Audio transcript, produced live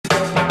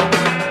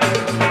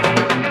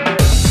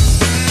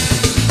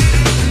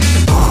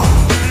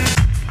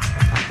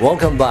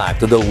Welcome back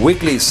to the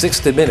weekly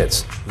 60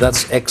 Minutes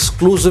that's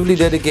exclusively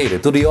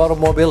dedicated to the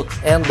automobile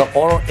and the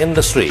auto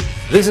industry.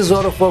 This is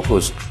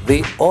Autofocus,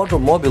 the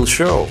automobile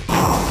show.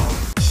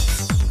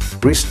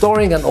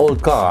 Restoring an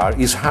old car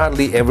is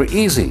hardly ever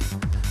easy,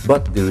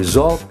 but the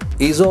result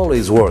is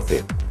always worth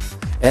it.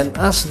 And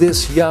as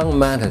this young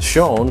man has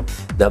shown,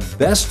 the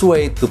best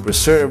way to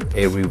preserve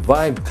a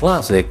revived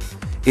classic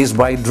is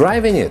by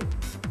driving it,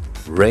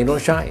 rain or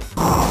shine.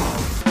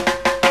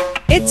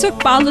 It took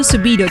Paulo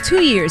Subido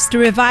 2 years to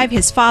revive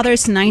his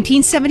father's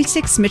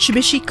 1976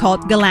 Mitsubishi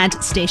Colt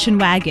Galant station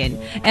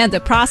wagon, and the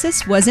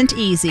process wasn't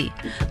easy.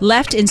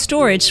 Left in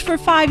storage for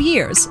 5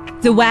 years,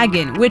 the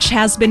wagon, which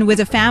has been with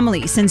the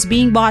family since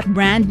being bought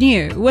brand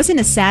new, was in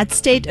a sad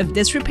state of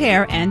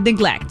disrepair and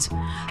neglect.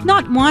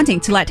 Not wanting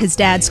to let his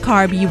dad's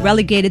car be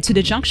relegated to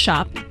the junk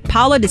shop,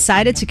 Paulo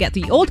decided to get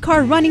the old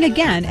car running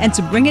again and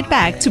to bring it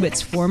back to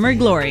its former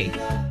glory.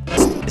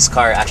 This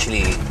car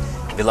actually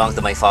belonged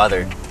to my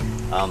father.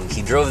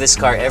 He drove this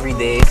car every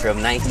day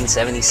from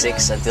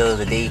 1976 until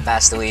the day he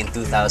passed away in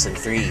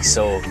 2003.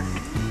 So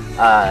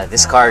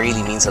this car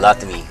really means a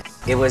lot to me.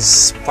 It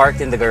was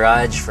parked in the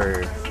garage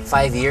for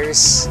 5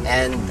 years,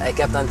 and I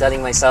kept on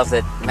telling myself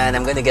that, man,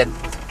 I'm gonna get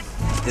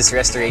this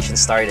restoration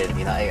started.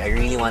 You know, I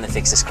really want to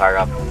fix this car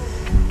up.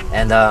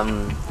 And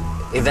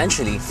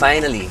eventually,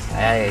 finally,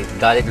 I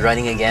got it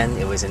running again.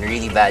 It was in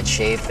really bad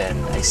shape,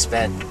 and I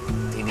spent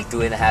maybe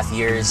 2.5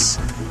 years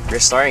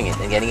restoring it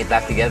and getting it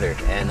back together,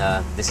 and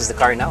this is the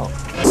car now.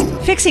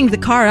 Fixing the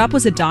car up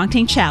was a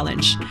daunting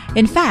challenge.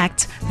 In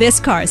fact, this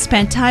car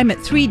spent time at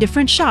 3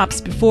 different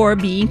shops before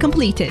being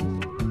completed.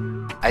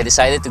 I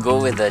decided to go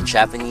with the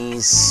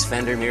Japanese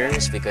fender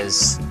mirrors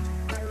because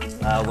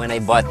when I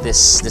bought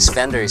this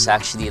fender, is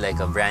actually like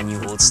a brand new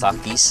old stock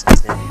piece.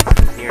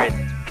 Hear it,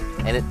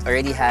 and it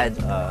already had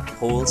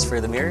holes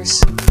for the mirrors.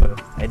 So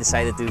I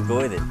decided to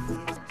go with it.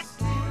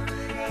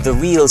 The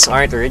wheels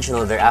aren't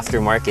original, they're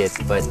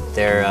aftermarket, but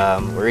they're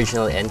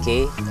original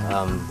NK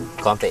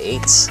Compa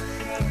 8s,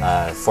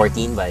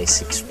 14 by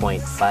 6.5,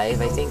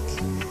 I think.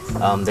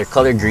 They're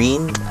color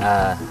green.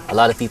 A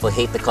lot of people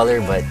hate the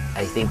color, but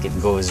I think it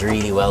goes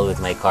really well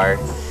with my car.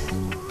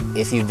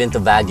 If you've been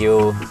to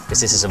Baguio, because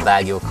this is a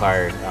Baguio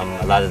car,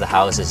 a lot of the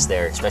houses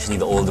there, especially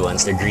the old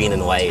ones, they're green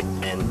and white,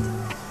 and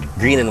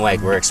green and white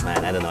works,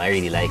 man. I don't know, I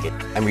really like it.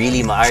 I'm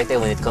really maarte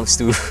when it comes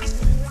to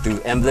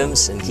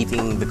emblems and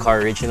keeping the car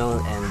original,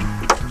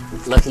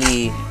 and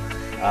luckily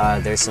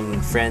there's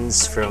some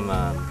friends from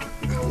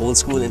old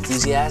school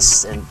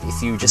enthusiasts, and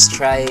if you just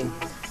try,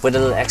 put a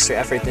little extra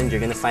effort in, you're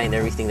gonna find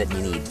everything that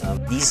you need.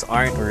 These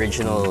aren't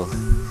original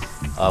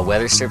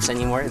weather strips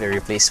anymore, they're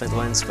replacement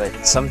ones, but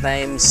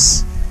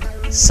sometimes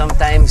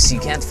you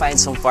can't find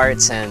some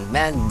parts, and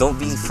man, don't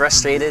be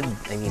frustrated.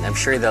 I mean, I'm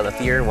sure they'll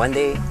appear one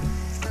day,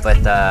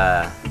 but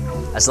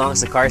as long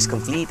as the car is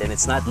complete and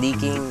it's not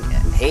leaking,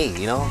 hey,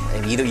 you know,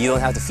 and you don't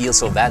have to feel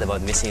so bad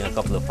about missing a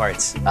couple of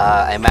parts.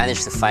 I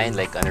managed to find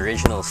like an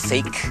original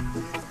fake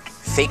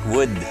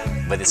wood,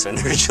 but it's an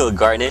original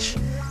garnish.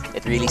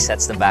 It really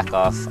sets the back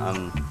off.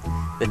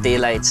 The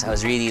taillights, I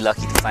was really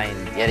lucky to find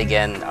yet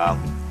again.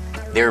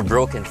 They were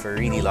broken for a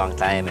really long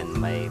time, and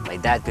my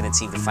dad couldn't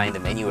seem to find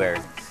them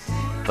anywhere.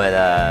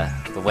 But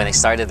when I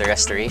started the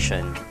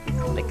restoration,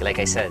 like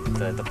I said,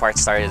 the parts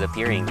started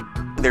appearing.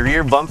 The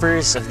rear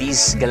bumpers of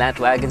these Galant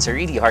wagons are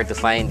really hard to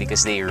find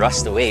because they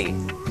rust away.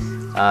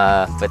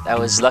 But I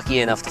was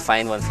lucky enough to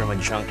find one from a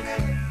junk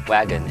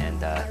wagon,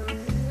 and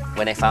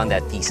when I found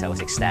that piece, I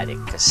was ecstatic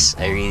because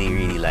I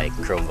really like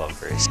chrome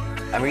bumpers.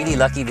 I'm really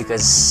lucky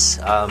because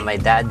my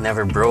dad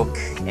never broke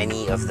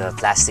any of the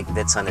plastic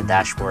bits on the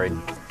dashboard,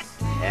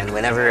 and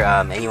whenever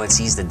anyone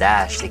sees the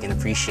dash, they can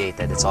appreciate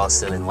that it's all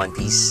still in one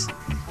piece.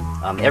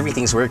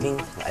 Everything's working.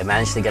 I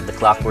managed to get the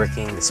clock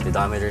working, the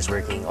speedometer's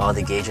working, all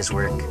the gauges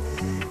work,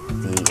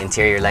 the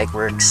interior light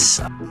works.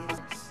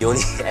 The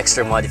only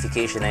extra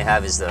modification I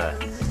have is the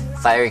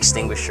fire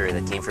extinguisher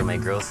that came from my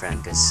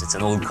girlfriend, because it's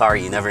an old car,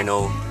 you never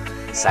know,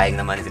 sayang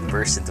naman if it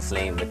bursts into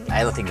flame, but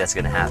I don't think that's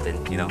gonna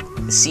happen, you know.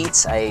 The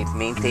seats, I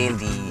maintained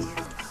the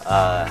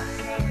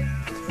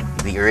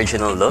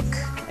original look.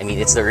 I mean,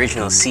 it's the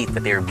original seat,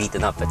 but they were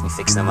beaten up, but we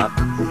fixed them up.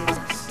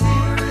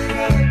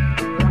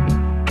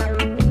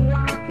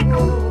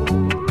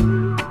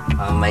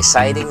 My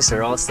sidings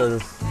are all still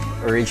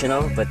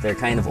original, but they're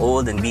kind of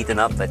old and beaten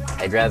up, but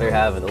I'd rather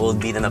have an old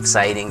beaten up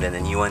siding than a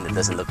new one that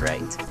doesn't look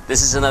right.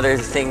 This is another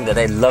thing that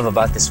I love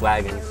about this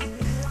wagon.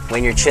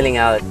 When you're chilling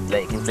out,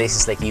 like in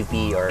places like UP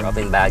or up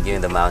in Baguio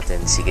in the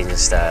mountains, you can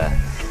just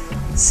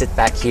sit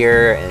back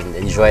here and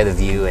enjoy the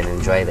view and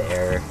enjoy the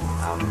air.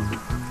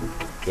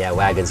 Yeah,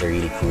 wagons are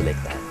really cool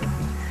like that.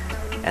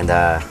 And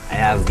I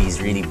have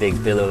these really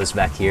big pillows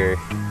back here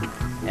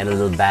and a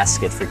little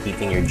basket for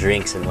keeping your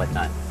drinks and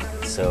whatnot.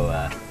 So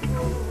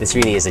this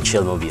really is a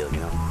chill mobile, you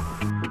know.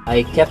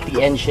 I kept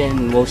the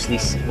engine mostly,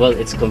 well,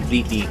 it's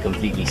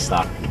completely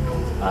stock.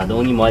 The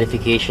only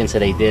modifications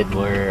that I did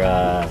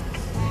were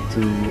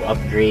to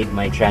upgrade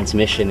my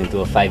transmission into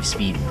a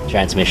 5-speed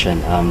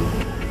transmission.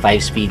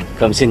 5-speed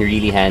comes in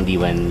really handy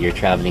when you're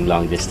traveling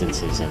long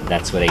distances, and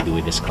that's what I do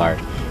with this car.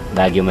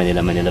 Baguio,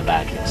 Manila, Manila,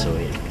 Baguio. So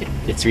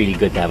it's really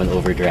good to have an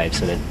overdrive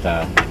so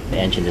that the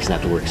engine doesn't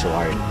have to work so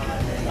hard.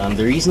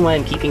 The reason why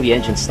I'm keeping the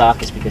engine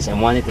stock is because I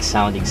want it to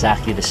sound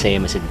exactly the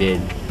same as it did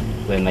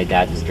when my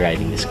dad was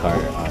driving this car.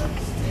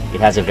 It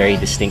has a very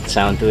distinct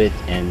sound to it,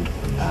 and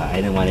I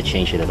didn't want to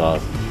change it at all.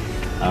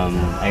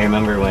 I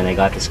remember when I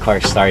got this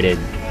car started,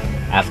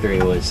 after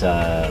it was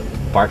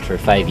parked for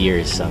 5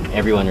 years,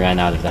 everyone ran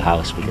out of the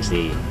house because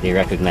they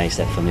recognized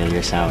that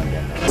familiar sound.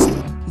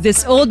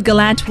 This old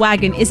Galant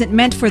wagon isn't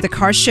meant for the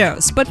car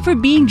shows, but for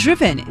being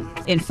driven.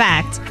 In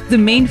fact, the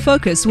main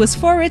focus was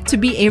for it to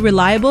be a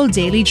reliable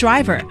daily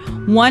driver,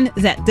 one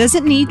that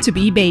doesn't need to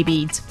be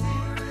babied.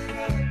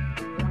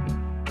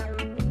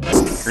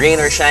 Rain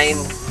or shine,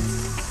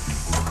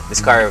 this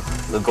car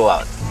will go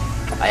out.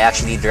 I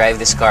actually drive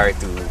this car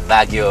to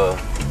Baguio,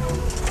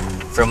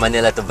 from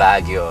Manila to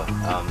Baguio,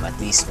 at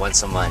least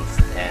once a month,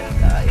 and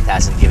it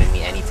hasn't given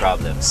me any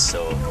problems,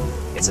 so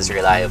it's as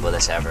reliable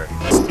as ever.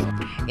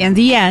 In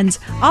the end,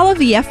 all of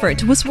the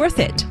effort was worth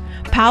it.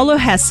 Paulo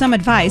has some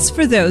advice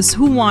for those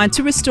who want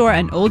to restore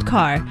an old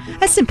car,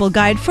 a simple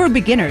guide for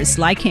beginners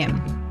like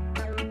him.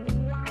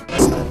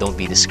 Don't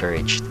be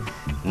discouraged.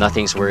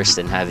 Nothing's worse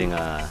than having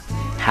a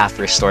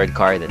half-restored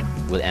car that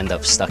will end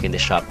up stuck in the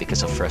shop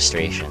because of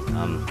frustration.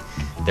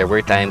 There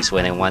were times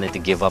when I wanted to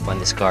give up on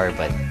this car,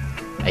 but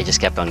I just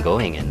kept on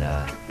going, and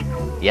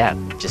yeah,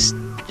 just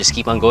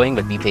keep on going,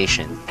 but be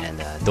patient,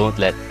 and don't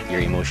let your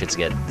emotions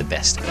get the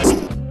best of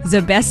you.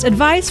 The best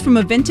advice from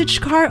a vintage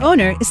car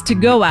owner is to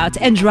go out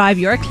and drive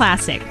your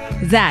classic.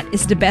 That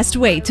is the best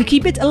way to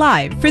keep it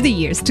alive for the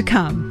years to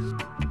come.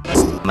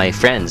 My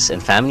friends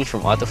and family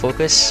from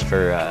Autofocus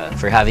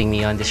for having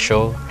me on this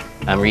show.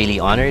 I'm really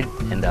honored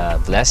and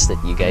blessed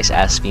that you guys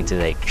asked me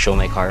to show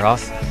my car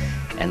off.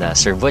 And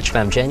Sir Butch,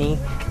 Ma'am Jenny,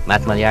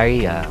 Matt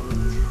Malyari,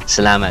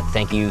 salamat.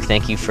 Thank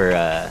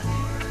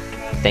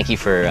you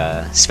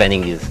for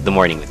spending the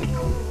morning with me.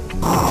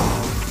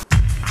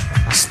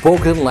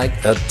 Spoken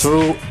like a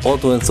true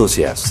auto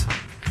enthusiast.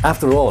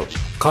 After all,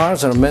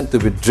 cars are meant to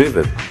be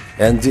driven,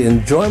 and the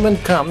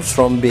enjoyment comes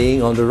from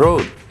being on the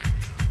road.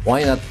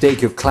 Why not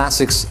take your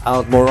classics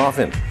out more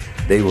often?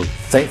 They will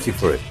thank you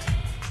for it.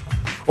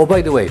 Oh,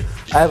 by the way,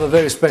 I have a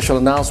very special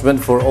announcement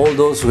for all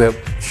those who have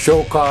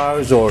show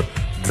cars or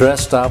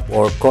dressed up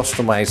or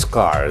customized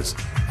cars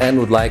and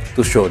would like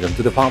to show them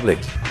to the public.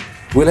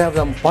 We'll have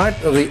them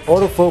part of the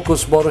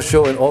Autofocus Motor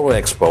Show and Auto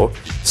Expo,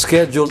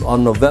 scheduled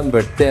on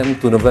November 10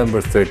 to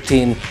November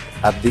 13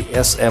 at the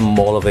SM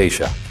Mall of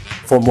Asia.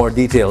 For more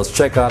details,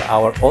 check out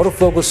our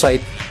Autofocus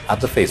site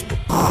at the Facebook.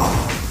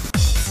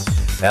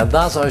 And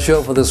that's our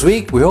show for this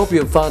week. We hope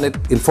you found it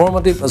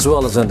informative as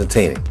well as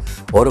entertaining.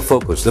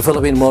 Autofocus, the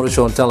Philippine Motor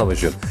Show on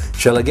television,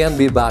 shall again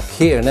be back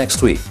here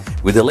next week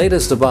with the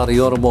latest about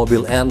the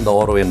automobile and the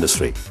auto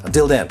industry.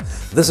 Until then,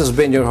 this has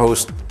been your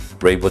host,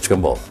 Ray Butch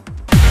Gamboa.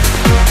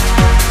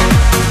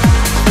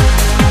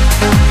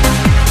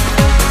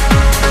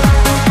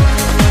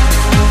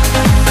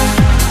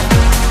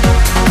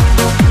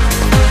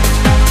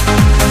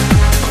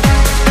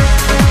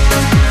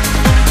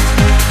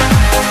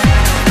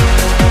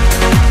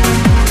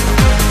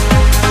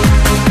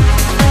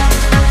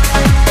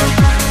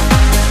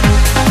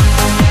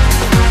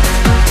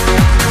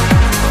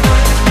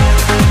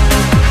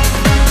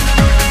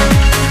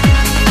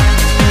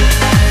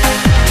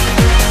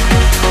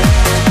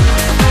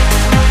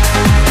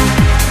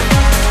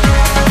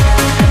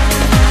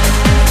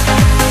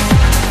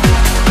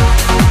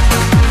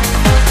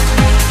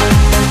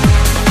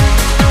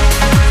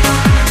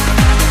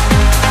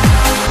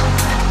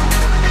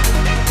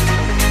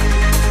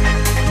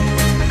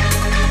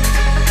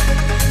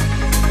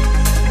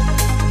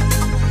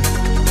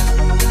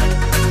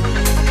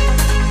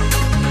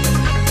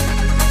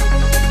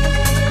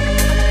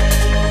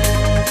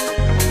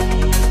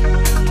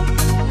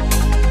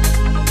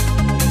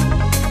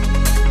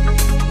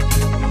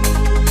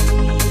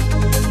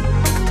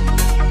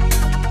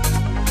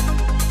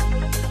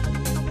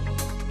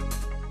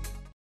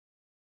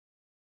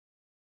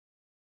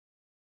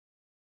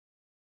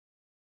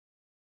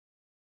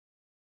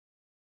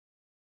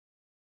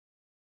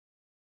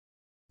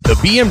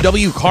 The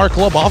BMW Car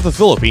Club of the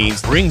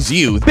Philippines brings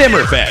you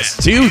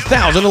Bimmerfest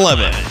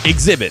 2011.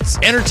 Exhibits,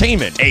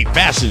 entertainment, a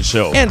fashion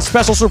show, and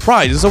special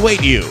surprises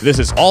await you. This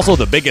is also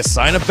the biggest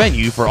sign-up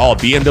venue for all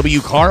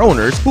BMW car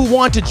owners who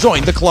want to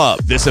join the club.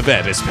 This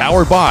event is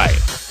powered by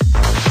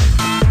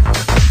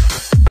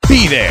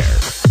Be There.